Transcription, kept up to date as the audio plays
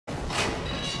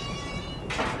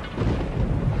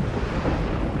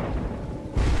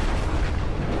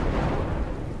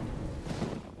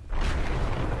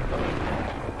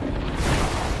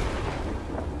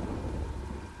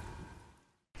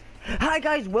Hi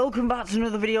guys, welcome back to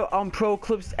another video on Pro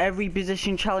Club's Every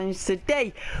Position Challenge.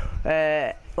 Today,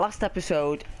 last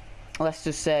episode, let's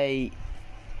just say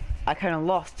I kind of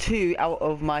lost 2 out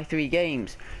of my 3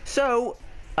 games. So,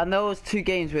 and those 2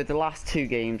 games were the last 2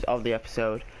 games of the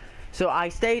episode. So I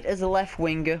stayed as a left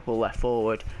winger, or left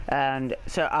forward, and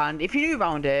if you're new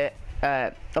around here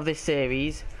of this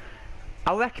series,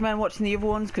 I recommend watching the other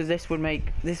ones because this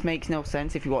makes no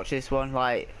sense if you watch this one.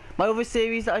 Like my other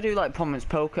series that I do, like Prominence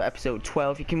Poker episode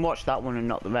 12, you can watch that one and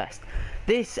not the rest.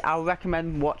 This, I'll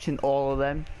recommend watching all of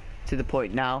them to the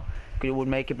point now, because it would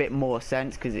make a bit more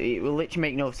sense, because it will literally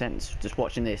make no sense just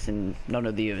watching this and none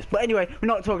of the others. But anyway, we're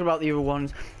not talking about the other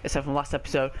ones except from last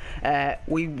episode.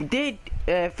 We did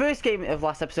first game of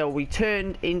last episode, we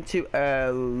turned into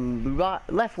a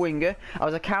left winger. I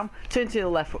was a cam, turned to the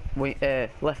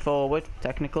left forward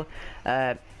technically,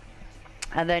 and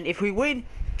then if we win,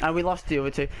 and we lost the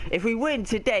other 2. If we win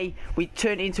today, we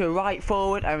turn into a right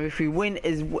forward, and if we win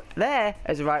as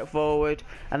a right forward,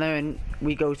 and then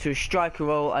we go to a striker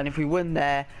role, and if we win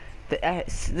there,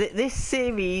 this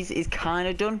series is kind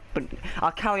of done. But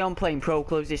I'll carry on playing Pro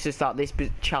Clubs. It's just that this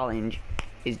challenge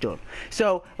is done.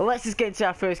 So let's just get into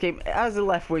our first game as a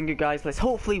left winger, guys. Let's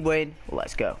hopefully win.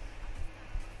 Let's go.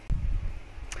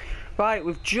 Right,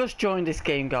 we've just joined this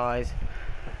game, guys.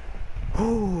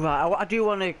 Ooh, right, I do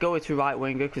want to go to right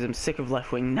winger because I'm sick of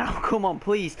left wing now. Come on,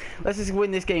 please. Let's just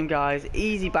win this game, guys.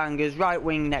 Easy bangers. Right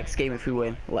wing next game if we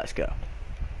win. Let's go. Now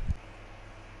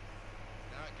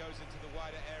it goes into the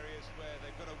wider areas where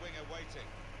they've got a winger waiting.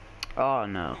 Oh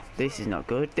no, this is not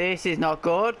good. This is not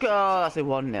good. Oh, that's a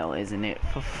 1-0, isn't it?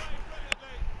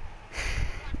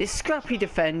 It's scrappy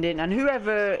defending, and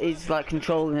whoever is like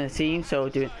controlling the team, so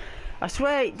doing. I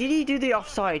swear, did he do the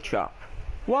offside trap?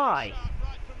 Why?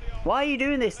 Why are you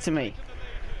doing this to me?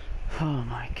 Oh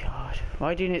my god. Why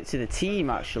are you doing it to the team,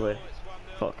 actually?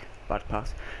 Fuck. Bad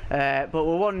pass. But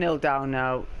we're 1-0 down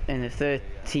now in the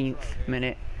 13th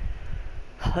minute.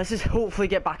 Let's just hopefully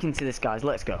get back into this, guys.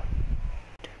 Let's go.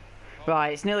 Right,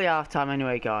 it's nearly half time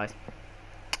anyway, guys.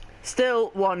 Still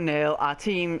 1-0. Our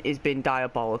team has been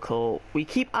diabolical. We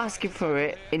keep asking for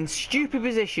it in stupid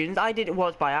positions. I did it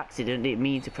once by accident. Didn't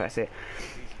mean to press it.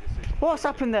 What's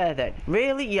happened there then?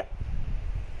 Really? Yeah.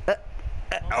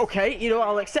 Okay, you know what,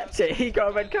 I'll accept it. He got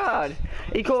a red card.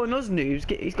 He calling us noobs.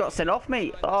 He's got sent off,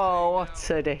 mate. Oh, what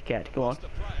a dickhead. Go on.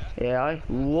 Yeah,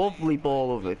 lovely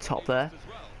ball over the top there.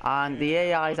 And the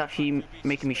AI is actually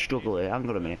making me struggle here. Hang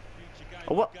on a minute.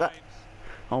 Oh, what the?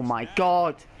 Oh my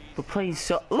god. We're playing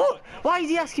so... Look! Why is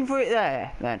he asking for it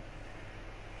there, then?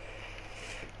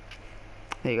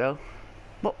 There you go.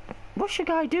 What's your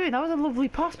guy doing? That was a lovely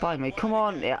pass by me. Come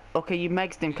on. Yeah, okay, you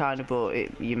megged him kind of,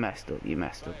 but you messed up. You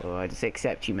messed up. Alright, just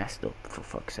accept you messed up, for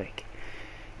fuck's sake.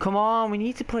 Come on, we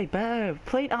need to play better.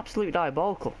 Playing absolute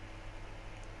diabolical.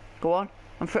 Go on.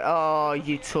 Oh,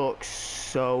 you took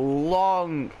so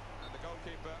long.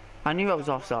 I knew I was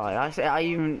offside. I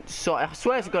even saw. I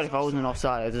swear to God, if I wasn't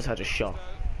offside, I just had a shot.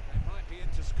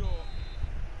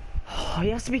 Oh, he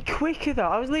has to be quicker though.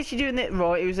 I was literally doing it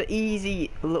right. It was an easy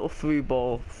little through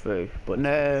ball through. But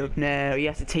no, you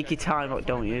have to take your time out,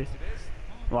 don't you?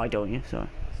 Why don't you? Sorry.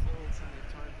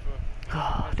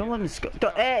 Oh, don't let him score.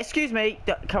 Excuse me.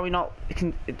 Can we not?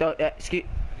 Excuse.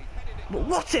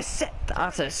 What a set!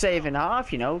 That's a save and a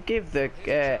half. You know. Give the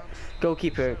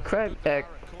goalkeeper credit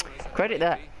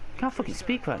there. Can't fucking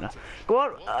speak right now. Go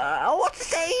on. Oh, what a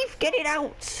save! Get it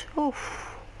out.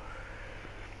 Oof.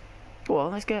 Go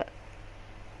on. Let's get.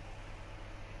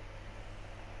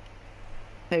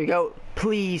 There we go.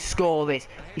 Please score this.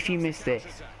 If you miss this.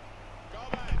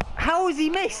 How has he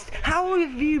missed? How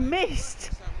have you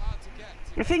missed?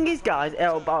 The thing is, guys,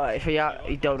 if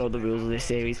you don't know the rules of this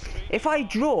series, if I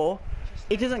draw,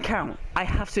 it doesn't count. I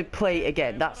have to play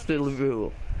again. That's the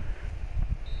rule.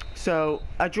 So,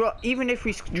 I draw. Even if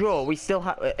we draw, we still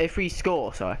have. If we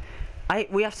score, sorry.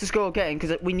 We have to score again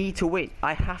because we need to win.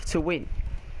 I have to win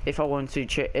if I want to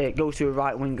go to a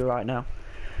right winger right now.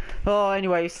 Oh,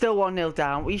 anyway, still 1-0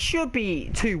 down. We should be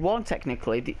 2-1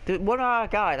 technically. One of our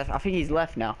guys, I think he's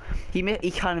left now. He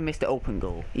kind of missed the open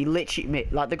goal. He literally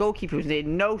like the goalkeeper was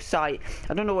in no sight.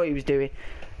 I don't know what he was doing.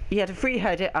 He had a free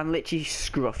header and literally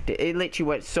scruffed it. It literally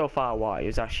went so far wide. It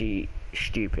was actually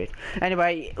stupid.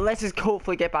 Anyway, let's just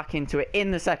hopefully get back into it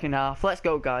in the second half. Let's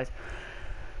go, guys.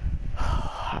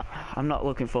 I'm not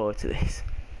looking forward to this.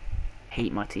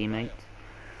 Hate my teammates.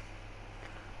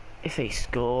 If they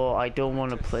score, I don't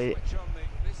want to play.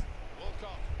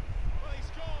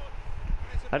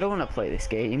 I don't want to play this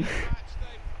game.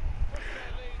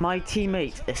 My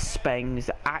teammates are spengs,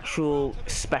 actual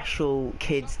special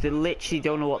kids. They literally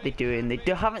don't know what they're doing. They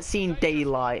haven't seen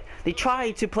daylight. They try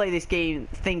to play this game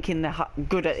thinking they're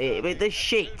good at it, but they're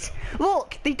shit.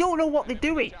 Look, they don't know what they're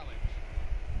doing.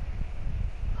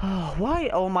 Oh, why?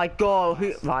 Oh my god!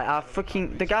 Who? Right,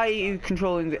 the guy who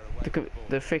controlling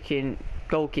the freaking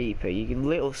goalkeeper. You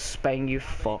little speng, you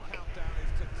fuck.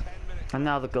 And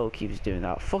now the goalkeeper's doing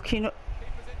that. Fucking.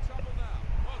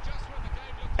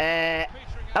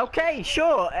 Okay,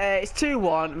 sure. It's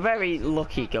 2-1. Very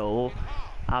lucky goal.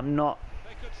 I'm not.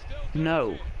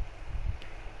 No.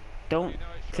 Don't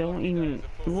even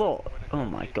look. Oh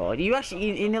my god. You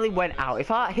nearly went out.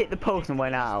 If I hit the post and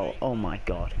went out, oh my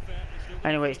god.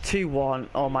 Anyway, it's 2-1.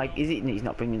 Oh my. He's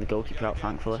not bringing the goalkeeper out,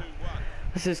 thankfully.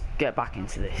 Let's just get back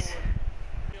into this.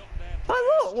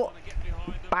 Oh look! What?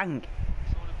 Bang.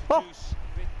 Oh.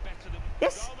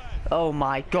 Yes. Oh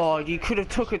my god. You could have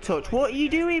took a touch. What are you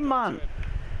doing, man?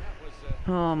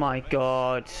 Oh my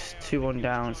god, 2-1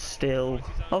 down still.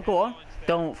 Oh, go on.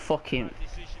 Don't fucking.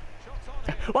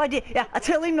 Well, yeah, I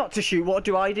tell him not to shoot. What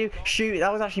do I do? Shoot.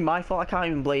 That was actually my fault. I can't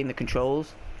even blame the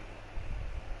controls.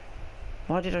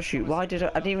 Why did I shoot? Why did I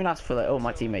didn't even ask for that. Oh,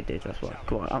 my teammate did. That's why.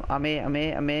 Come on. I'm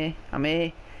here.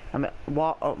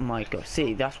 What? Oh my god.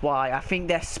 See, that's why. I think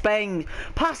they're speng.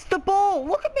 Pass the ball.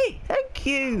 Look at me. Thank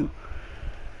you.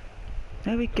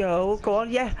 There we go. Go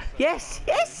on. Yeah. Yes.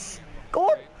 Yes.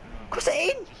 Go on. Cross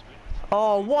it in!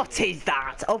 Oh, what is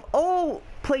that? Of all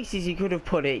places you could have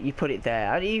put it, you put it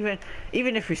there. And even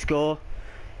if we score,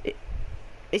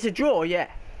 it's a draw, yeah.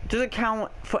 Doesn't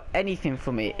count for anything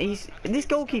for me. This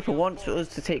goalkeeper wants us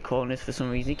to take corners for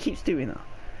some reason. He keeps doing that.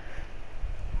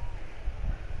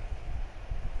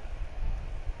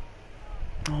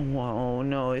 Oh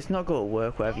no, it's not going to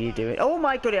work whatever you do it. Oh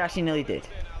my god, it actually nearly did.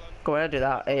 Go ahead, do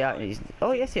that.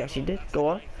 Oh yes, he actually did. Go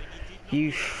on.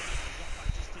 You.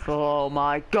 Oh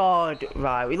my god.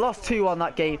 Right, we lost 2 on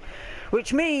that game,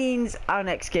 which means our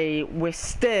next game we're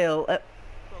still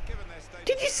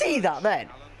Did you see that then?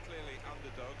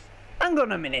 Hang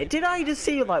on a minute, did I just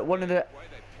see like one of the...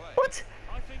 What?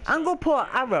 I'm gonna put an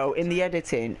arrow in the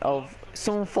editing of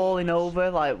someone falling over,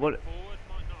 like what?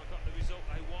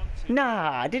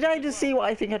 Nah, did I just see what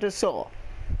I think I just saw?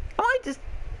 Am I just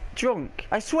drunk?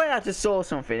 I swear I just saw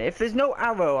something. If there's no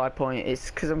arrow I point, it's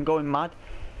because I'm going mad.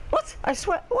 What? I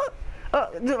swear, what?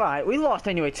 Right, we lost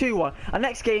anyway, 2-1. Our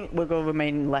next game, we're going to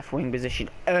remain in left wing position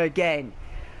again.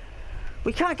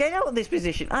 We can't get out of this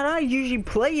position, and I usually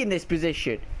play in this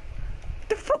position. What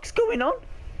the fuck's going on?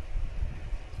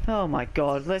 Oh my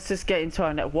god, let's just get into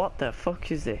our net. What the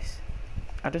fuck is this?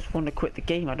 I just want to quit the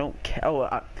game, I don't care. Oh,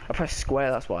 I pressed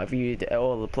square, that's why I viewed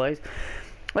all the plays.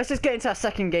 Let's just get into our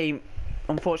second game.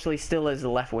 Unfortunately, still as a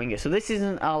left winger. So this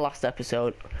isn't our last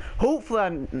episode. Hopefully,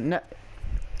 our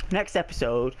next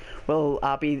episode will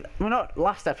be, well, not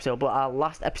last episode, but our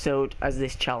last episode as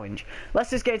this challenge. Let's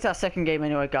just get into our second game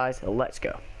anyway, guys. Let's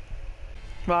go.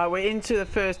 Right, we're into the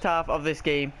first half of this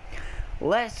game.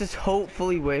 Let's just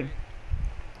hopefully win.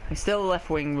 It's still left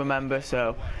wing, remember,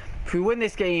 so if we win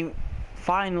this game,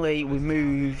 finally we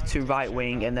move to right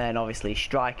wing and then obviously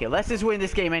striker. Let's just win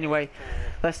this game anyway.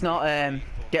 Let's not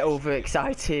get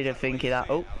overexcited and thinking that,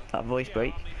 oh, that voice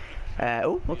break.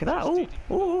 Oh, look at that.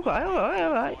 Oh,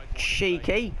 alright.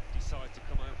 Cheeky.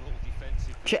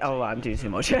 Oh, I'm doing too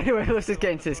much. Anyway, let's just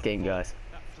get into this game, guys.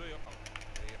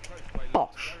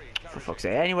 Bosh. For fuck's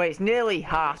sake. Anyway, it's nearly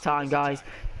half time, guys.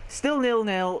 Still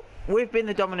 0-0. We've been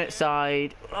the dominant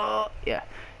side. Oh, yeah.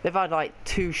 They've had like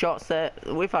 2 shots there.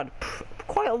 We've had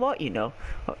quite a lot, you know.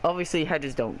 Obviously,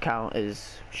 headers don't count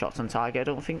as shots on target, I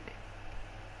don't think.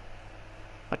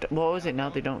 What was it now?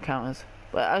 They don't count as.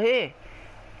 But here.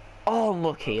 Oh,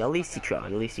 unlucky. At least he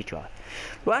tried.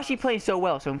 We're actually playing so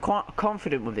well, so I'm quite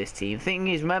confident with this team. Thing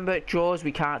is, remember, draws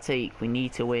we can't take. We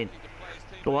need to win.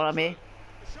 Go on, I'm here.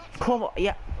 Come on.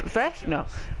 Yeah. First? No.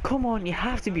 Come on, you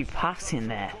have to be passing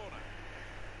there.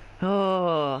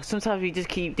 Oh, sometimes we just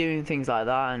keep doing things like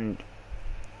that and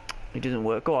it doesn't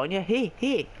work. Go on, yeah. Here.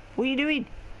 What are you doing?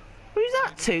 Who's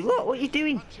that to? Look, what are you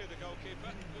doing?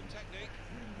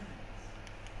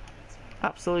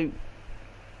 Absolute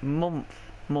month.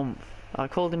 I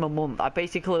called him a month. I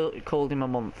basically called him a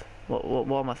month.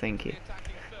 What am I thinking?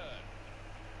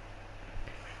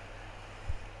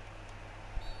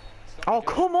 Oh,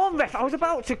 come on, ref. I was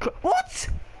about to... What?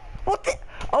 What the...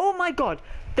 Oh, my God.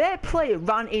 Their player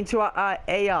ran into our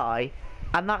AI,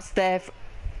 and that's their...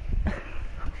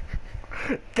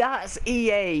 That's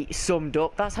EA summed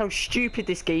up. That's how stupid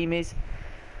this game is.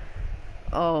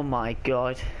 Oh, my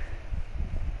God.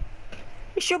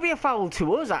 It should be a foul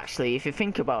to us, actually, if you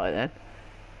think about it then.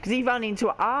 Because he ran into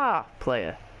our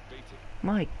player.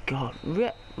 My God,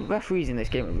 referees in this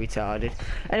game are retarded.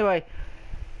 Anyway,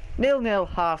 0-0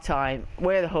 half time.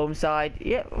 We're the home side.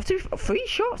 Yeah, 3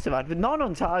 shots have had, with none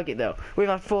on target though. We've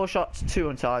had 4 shots, 2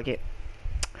 on target.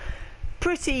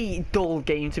 Pretty dull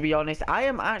game, to be honest. I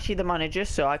am actually the manager,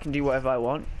 so I can do whatever I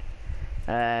want.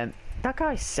 That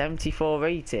guy's 74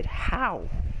 rated. How?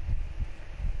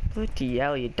 Bloody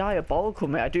hell, you're diabolical,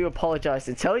 mate. I do apologise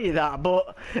to tell you that,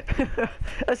 but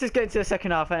let's just get into the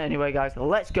second half anyway, guys.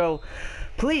 Let's go.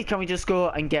 Please, can we just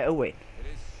score and get a win?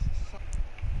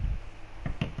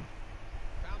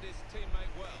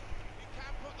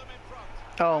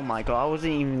 Oh my God, I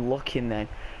wasn't even looking then.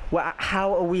 Well,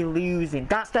 how are we losing?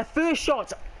 That's their first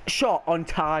shot on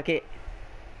target.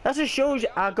 That just shows you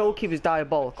our goalkeeper's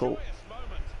diabolical.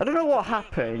 I don't know what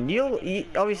happened.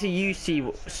 Obviously you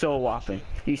saw what happened.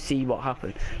 You saw what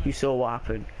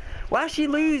happened. We're actually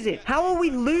losing. How are we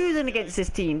losing against this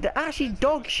team? They're actually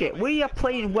dog shit. We are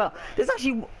playing well. There's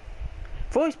actually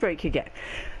voice break again.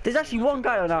 There's actually one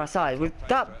guy on our side with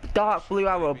that dark blue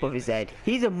arrow above his head.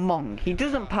 He's a mong. He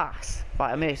doesn't pass.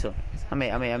 Right, I'm here, son. I'm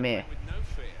here.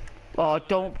 Oh,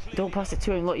 don't pass it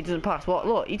to him. Look, he doesn't pass. What?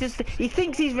 Look, he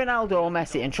thinks he's Ronaldo or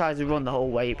Messi and tries to run the whole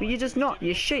way, but you're just not.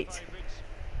 You're shit.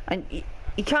 And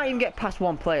he can't even get past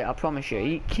one player, I promise you.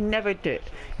 He can never do it.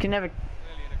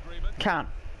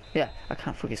 Yeah, I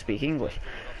can't fucking speak English.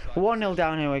 1-0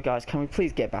 down anyway, guys. Can we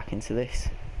please get back into this?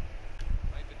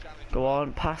 Go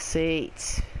on, pass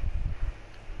it.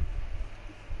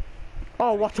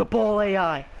 Oh, what a ball,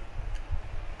 AI.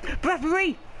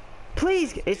 Referee!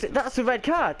 Please, that's a red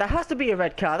card. That has to be a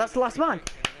red card. That's the last man.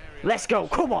 Let's go,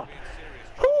 come on.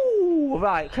 Ooh,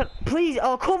 right, please.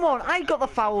 Oh, come on. I got the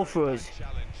foul for us.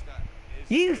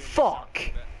 You fuck!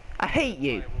 I hate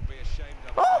you.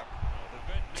 Oh!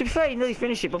 To be fair, he nearly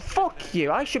finished it, but fuck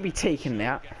you. I should be taking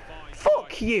that.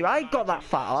 Fuck you. I got that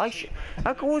foul.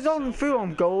 I was on through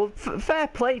on goal. Fair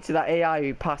play to that AI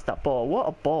who passed that ball. What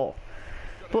a ball.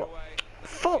 But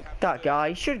fuck that guy.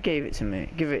 He should have gave it to me.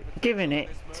 Giving it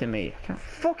to me. I can't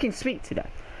fucking speak today.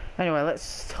 Anyway,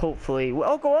 let's hopefully.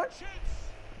 Oh, go on.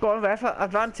 Go on, ref.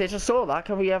 Advantage. I saw that.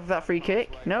 Can we have that free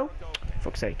kick? No?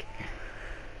 Fuck's sake.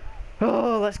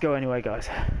 Oh, let's go anyway, guys.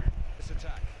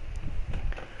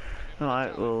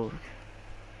 Alright, well.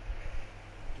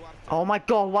 Oh my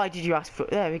God, why did you ask for...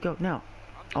 There we go, now.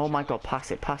 Oh my God,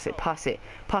 pass it.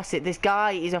 This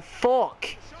guy is a fuck.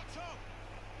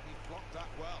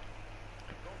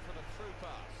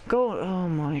 Go, oh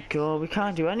my God, we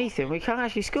can't do anything. We can't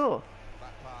actually score.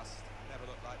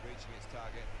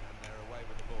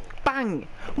 Bang!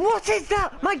 What is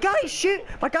that? My guy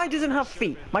doesn't have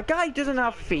feet.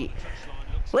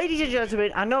 Ladies and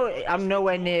gentlemen, I know I'm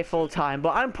nowhere near full time,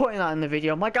 but I'm putting that in the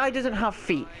video. My guy doesn't have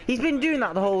feet. He's been doing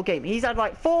that the whole game. He's had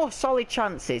like 4 solid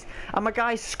chances, and my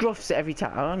guy scruffs it every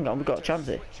time. Oh, hang on, we've got a chance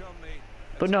here.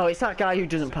 But no, it's that guy who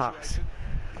doesn't pass.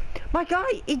 My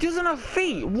guy, he doesn't have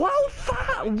feet. Wow,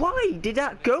 why did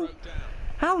that go?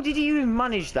 How did he even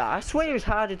manage that? I swear it was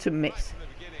harder to miss.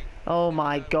 Oh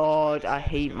my God, I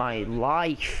hate my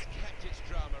life.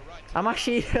 I'm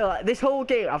actually, like, this whole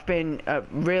game I've been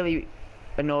really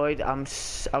annoyed. I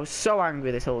was so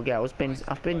angry this whole game.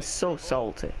 I've been so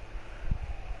salty.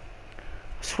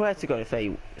 I swear to God, if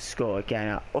they score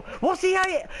again, what's the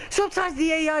AI? Sometimes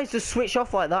the AIs just switch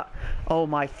off like that. Oh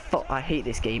my fuck! I hate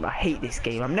this game.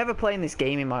 I'm never playing this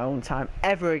game in my own time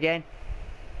ever again.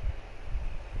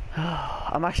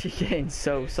 I'm actually getting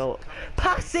so salty.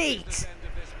 Pass it!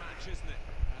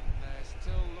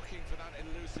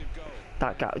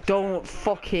 That guy, don't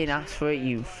fucking ask for it,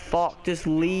 you fuck. Just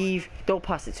leave. Don't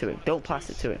pass it to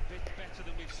him.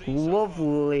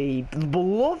 Lovely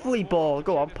ball.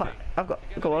 Go on,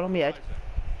 go on my head.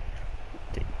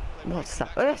 What's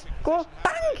that? Oh, yes, go on,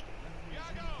 bang!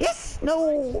 Yes,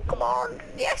 no, come on,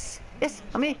 yes,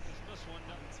 I'm here.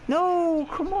 No,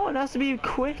 come on, it has to be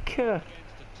quicker.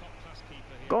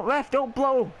 Go on, ref, don't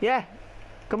blow. Yeah,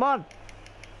 come on.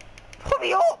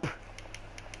 Hurry up!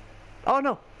 Oh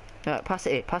no. No, pass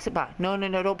it back. No,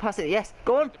 don't pass it. Yes,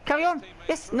 go on, carry on.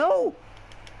 Yes, no.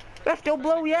 Ref, don't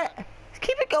blow yet.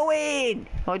 Keep it going.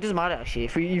 Oh, it doesn't matter actually.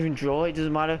 If we even draw, it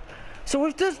doesn't matter. So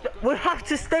we have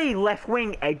to stay left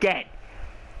wing again.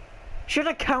 Should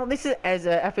I count this as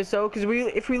an episode? Because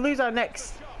if we lose our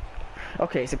next,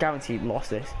 okay, it's a guaranteed loss.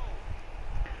 This.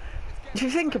 If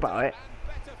you think about it,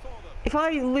 if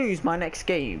I lose my next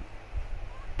game,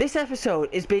 this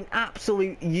episode has been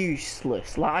absolute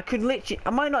useless. Like, I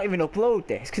might not even upload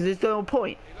this because there's no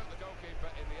point.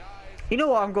 You know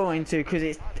what I'm going to, because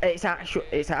it's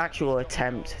an actual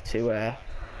attempt to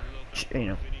you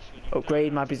know,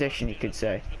 upgrade my position, you could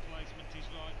say.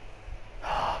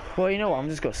 Well, you know what? I'm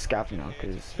just gonna scav now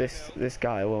because this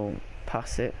guy won't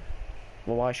pass it.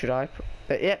 Well, why should I?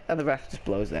 Yeah, and the ref just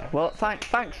blows there. Well,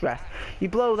 thanks, ref. You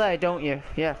blow there, don't you?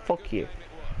 Yeah, fuck you.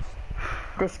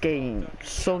 This game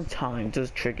sometimes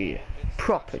does trigger you,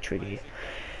 proper trigger you.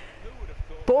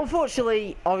 But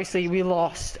unfortunately, obviously, we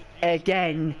lost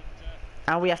again,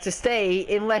 and we have to stay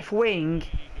in left wing.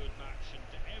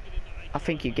 I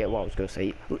think you get what I was gonna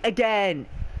say. Again.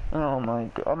 Oh my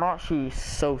god, I'm actually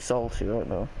so salty right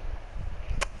now.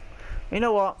 You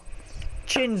know what?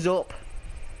 Chins up.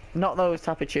 Not those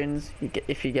type of chins,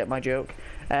 if you get my joke.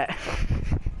 We're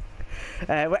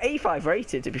 85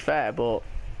 rated, to be fair, but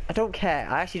I don't care.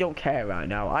 I actually don't care right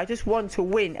now. I just want to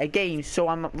win a game, so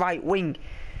I'm right wing.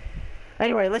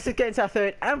 Anyway, let's just get into our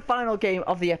third and final game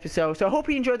of the episode. So I hope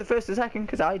you enjoyed the first and second,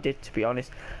 because I did, to be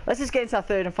honest. Let's just get into our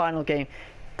third and final game.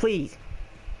 Please,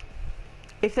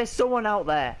 if there's someone out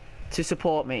there to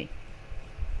support me,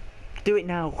 do it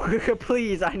now.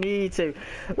 Please, I need to.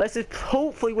 Let's just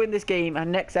hopefully win this game,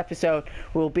 and next episode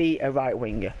will be a right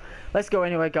winger. Let's go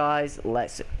anyway, guys.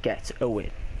 Let's get a win.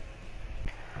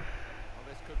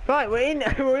 Right,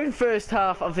 we're in first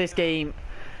half of this game.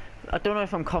 I don't know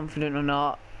if I'm confident or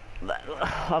not.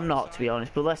 I'm not, to be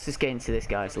honest, but let's just get into this,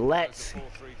 guys. Let's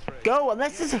go, and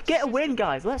let's just get a win,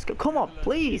 guys. Let's go. Come on,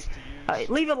 please.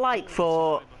 Leave a like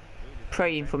for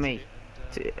praying for me.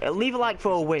 Leave a like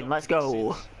for a win. Let's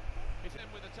go.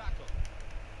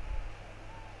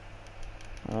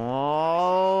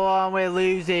 Oh, and we're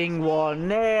losing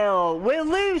 1-0. We're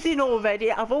losing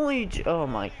already. I've only... Oh,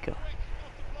 my God.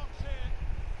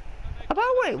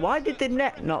 Wait, why did the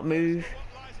net not move?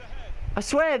 I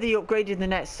swear they upgraded the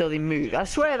net so they moved. I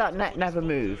swear that net never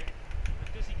moved.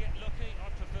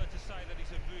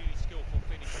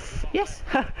 Yes.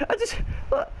 I just...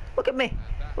 Look at me.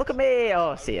 Look at me.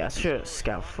 Oh, see, I should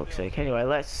scout, for fuck's sake. Anyway,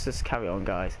 let's just carry on,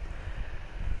 guys.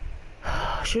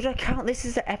 Should I count this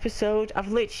as an episode?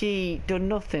 I've literally done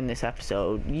nothing this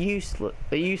episode. Useless.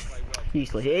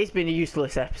 Useless. It has been a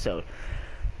useless episode.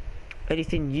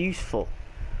 Anything useful?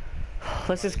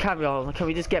 Let's just carry on. Can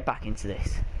we just get back into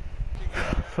this?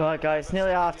 Right, guys,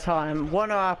 nearly half time.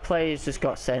 One of our players just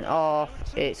got sent off.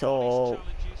 It's all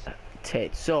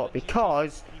tits up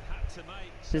because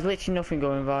there's literally nothing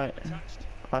going right.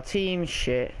 Our team's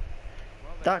shit.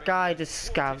 That guy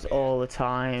just scavs all the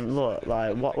time. Look,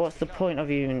 like, what's the point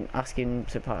of even asking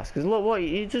to pass? Because look, what,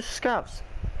 he just scavs.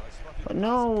 But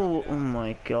no, oh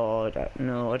my god,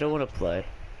 no, I don't want to play.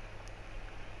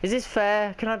 Is this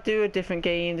fair? Can I do a different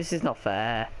game? This is not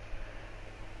fair.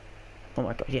 Oh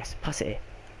my god, yes, pass it here.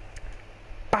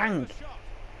 Bang!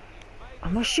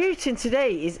 And my shooting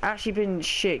today has actually been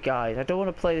shit, guys. I don't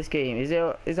want to play this game. Is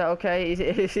that okay?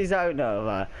 Is that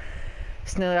no?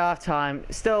 It's nearly half time.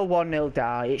 Still 1-0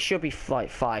 down. It should be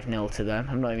like 5-0 to them.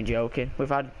 I'm not even joking. We've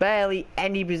had barely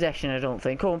any possession, I don't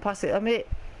think. Come on, pass it. I'm it.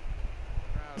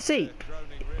 See,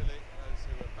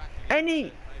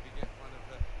 any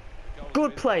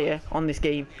good player on this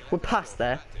game would pass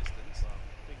there.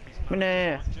 But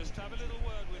no.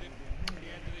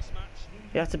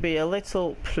 You have to be a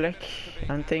little prick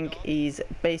and think he's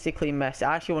basically messed.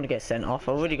 I actually want to get sent off.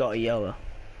 I've already got a yellow.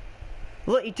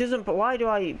 Look, he doesn't, but why do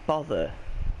I bother?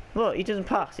 Look, he doesn't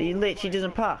pass. He literally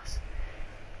doesn't pass.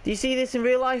 Do you see this in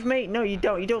real life, mate? No, you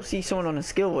don't. You don't see someone on a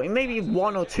skill, but maybe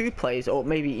 1 or 2 players, or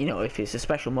maybe, you know, if it's a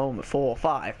special moment, 4 or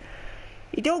 5.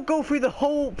 You don't go through the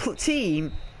whole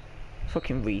team.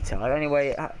 Fucking retard.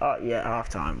 Anyway, yeah, half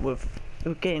time. We're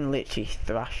getting literally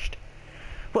thrashed.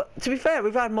 But to be fair,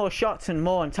 we've had more shots and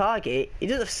more on target. It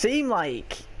doesn't seem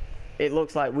like it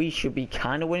looks like we should be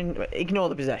kind of winning. Ignore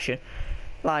the possession.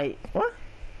 Like, what?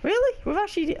 Really? We've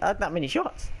actually had that many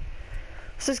shots.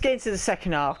 Let's just get into the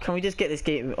second half. Can we just get this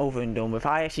game over and done with?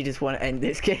 I actually just want to end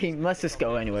this game. Let's just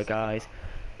go anyway, guys.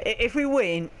 If we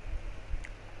win,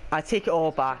 I take it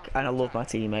all back and I love my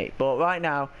teammate. But right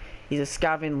now, he's a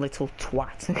scavenging little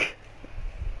twat.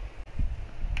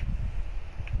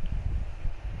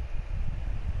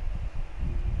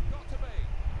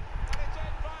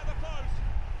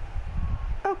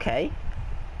 Okay.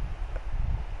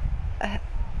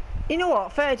 You know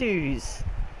what? Fair dues.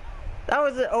 That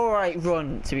was an alright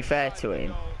run, to be fair to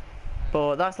him.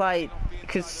 But that's like,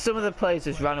 because some of the players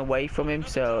just ran away from him,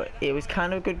 so it was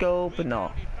kind of a good goal, but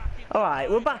not. Alright,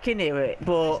 we're back into it,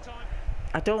 but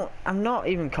I'm not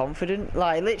even confident.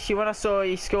 Like, literally, when I saw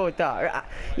he scored that,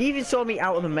 he even saw me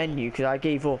out of the menu because I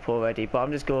gave up already, but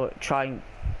I'm just going to try and,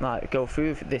 like, go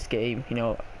through this game, you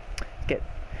know,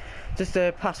 just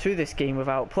to pass through this game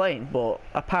without playing. But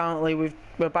apparently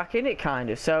we're back in it, kind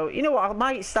of. So, you know what, I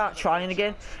might start trying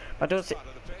again. I don't see...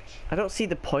 I don't see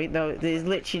the point though. There's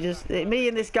literally just me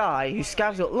and this guy who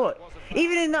scabs up. Look,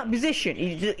 even in that position,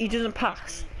 he doesn't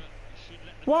pass.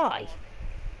 Why?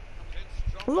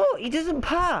 Look, he doesn't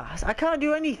pass. I can't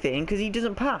do anything because he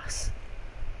doesn't pass.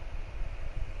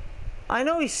 I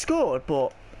know he scored,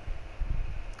 but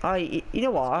you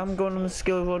know what? I'm going on the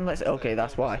skill run. Okay,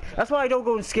 that's why. That's why I don't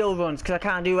go on skill runs, because I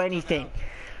can't do anything.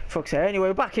 Fuck's sake. Anyway,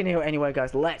 we're back in here anyway,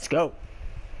 guys. Let's go.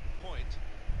 Point,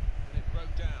 and it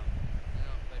broke down.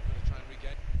 Now they've got to try and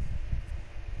regain.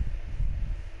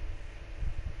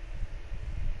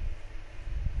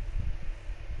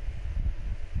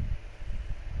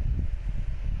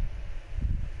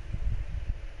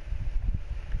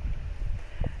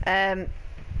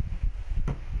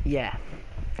 Yeah.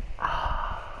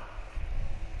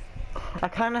 I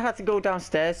kind of had to go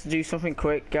downstairs to do something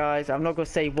quick, guys. I'm not going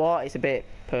to say what. It's a bit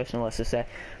personal, let's just say.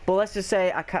 But let's just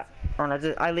say I can't. I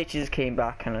literally just came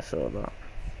back and I saw that.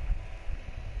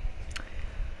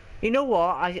 You know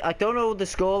what? I don't know the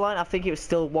scoreline. I think it was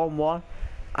still 1-1.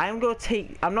 I'm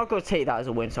not going to take that as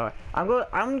a win. Sorry. I'm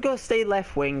going to stay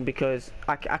left wing because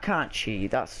I can't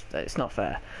cheat. It's not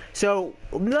fair. So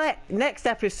next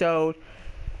episode,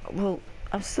 well,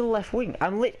 I'm still left wing.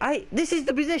 This is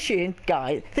the position,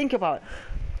 guys. Think about it.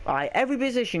 Alright, every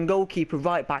position: goalkeeper,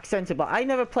 right back, centre back. I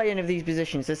never play any of these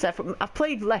positions except for I've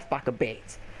played left back a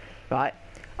bit, right?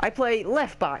 I play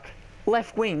left back,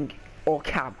 left wing, or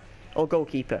cam, or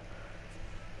goalkeeper.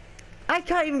 I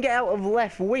can't even get out of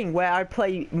left wing where I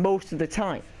play most of the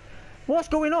time. What's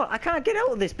going on? I can't get out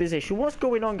of this position. What's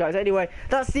going on, guys? Anyway,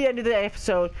 that's the end of the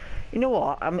episode. You know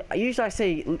what? Usually I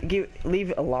say leave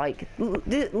it a like,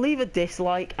 leave a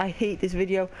dislike. I hate this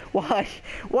video. Why?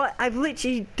 What? I've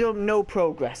literally done no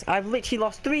progress. I've literally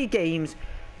lost 3 games,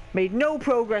 made no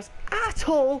progress at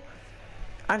all,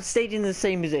 and stayed in the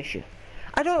same position.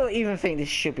 I don't even think this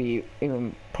should be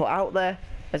even put out there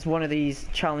as one of these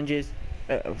challenges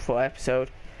for episode.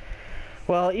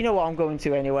 Well, you know what I'm going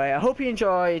to anyway. I hope you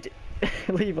enjoyed.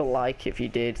 Leave a like if you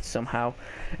did somehow.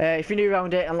 If you're new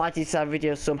around it and like these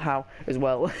videos somehow as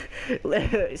well,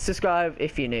 subscribe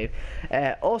if you're new.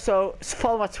 Also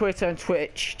follow my Twitter and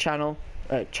Twitch channel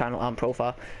and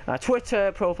profile. My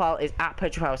Twitter profile is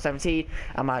 @PedroPower17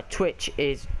 and my Twitch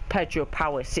is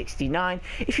PedroPower69.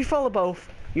 If you follow both,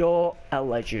 you're a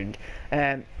legend.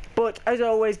 But as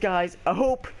always, guys, I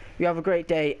hope you have a great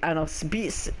day, and I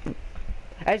see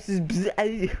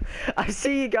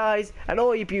you guys and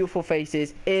all your beautiful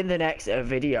faces in the next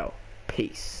video.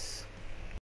 Peace.